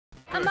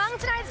Among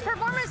tonight's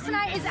performers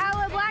tonight is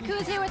Aloe Blacc, who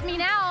is here with me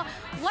now.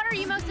 What are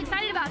you most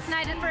excited about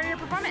tonight for your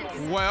performance?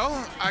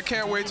 Well, I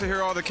can't wait to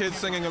hear all the kids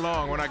singing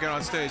along when I get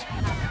on stage.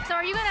 So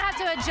are you going to have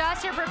to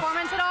adjust your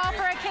performance at all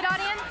for a kid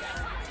audience?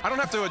 I don't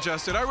have to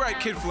adjust it. I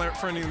write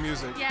kid-friendly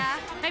music. Yeah.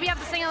 Maybe you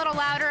have to sing a little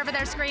louder over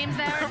their screams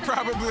there.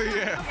 Probably,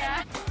 yeah.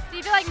 Yeah. Do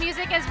you feel like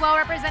music is well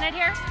represented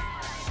here?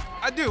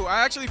 I do.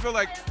 I actually feel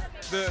like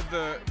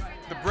the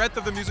breadth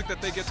of the music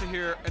that they get to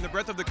hear and the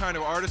breadth of the kind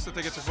of artists that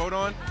they get to vote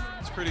on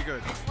is pretty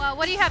good. Well,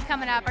 what do you have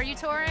coming up? Are you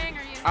touring?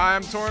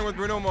 I'm touring with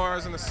Bruno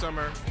Mars in the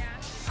summer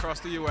across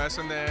the U.S.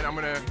 and then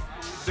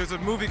there's a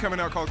movie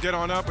coming out called Get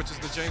On Up, which is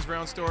the James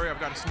Brown story. I've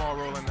got a small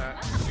role in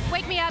that.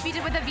 Wake Me Up you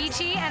did with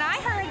Avicii, and I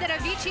heard that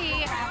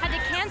Avicii had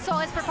to cancel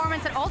his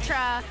performance at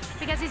Ultra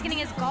because he's getting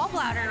his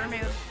gallbladder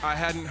removed. I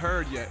hadn't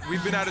heard yet.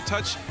 We've been out of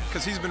touch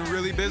because he's been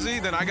really busy,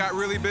 then I got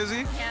really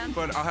busy,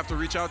 but I'll have to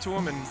reach out to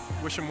him and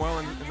wish him well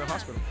in the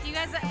hospital. Do you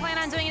guys plan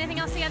on doing anything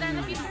else together in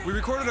the future? We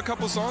recorded a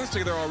couple songs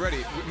together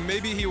already.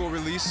 Maybe he will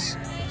release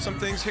some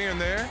things here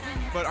and there,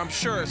 but I'm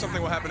sure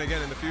something will happen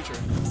again in the future.